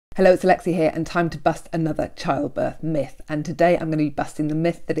Hello, it's Alexia here and time to bust another childbirth myth. And today I'm going to be busting the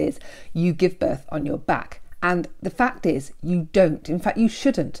myth that is you give birth on your back. And the fact is you don't. In fact, you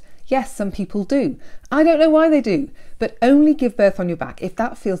shouldn't. Yes, some people do. I don't know why they do, but only give birth on your back if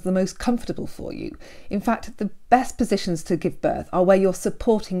that feels the most comfortable for you. In fact, the best positions to give birth are where you're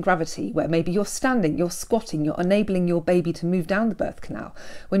supporting gravity, where maybe you're standing, you're squatting, you're enabling your baby to move down the birth canal.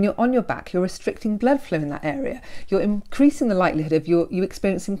 When you're on your back, you're restricting blood flow in that area. You're increasing the likelihood of you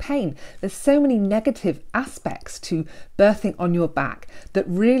experiencing pain. There's so many negative aspects to birthing on your back that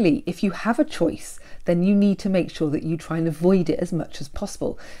really, if you have a choice, then you need to make sure that you try and avoid it as much as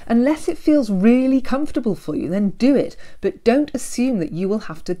possible. Unless it feels really comfortable for you, then do it, but don't assume that you will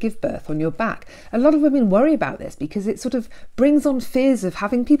have to give birth on your back. A lot of women worry about this because it sort of brings on fears of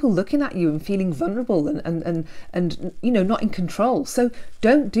having people looking at you and feeling vulnerable and not in control. So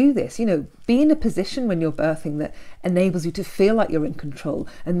don't do this. Be in a position when you're birthing that enables you to feel like you're in control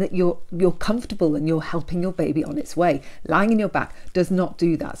and that you're comfortable and you're helping your baby on its way. Lying on your back does not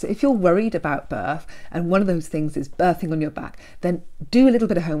do that. So if you're worried about birth and one of those things is birthing on your back, then do a little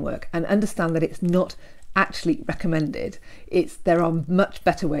bit of homework and understand that it's not actually recommended. There are much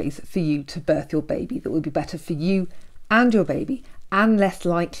better ways for you to birth your baby that will be better for you and your baby, and less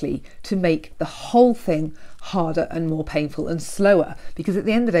likely to make the whole thing harder and more painful and slower. Because at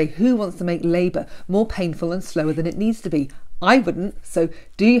the end of the day, who wants to make labour more painful and slower than it needs to be? I wouldn't. So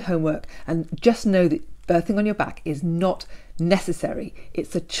do your homework and just know that birthing on your back is not necessary.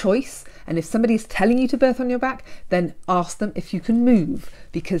 It's a choice, and if somebody is telling you to birth on your back, then ask them if you can move,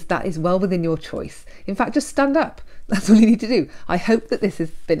 because that is well within your choice. In fact, just stand up. That's all you need to do. I hope that this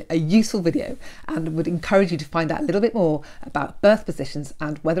has been a useful video and would encourage you to find out a little bit more about birth positions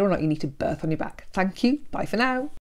and whether or not you need to birth on your back. Thank you. Bye for now.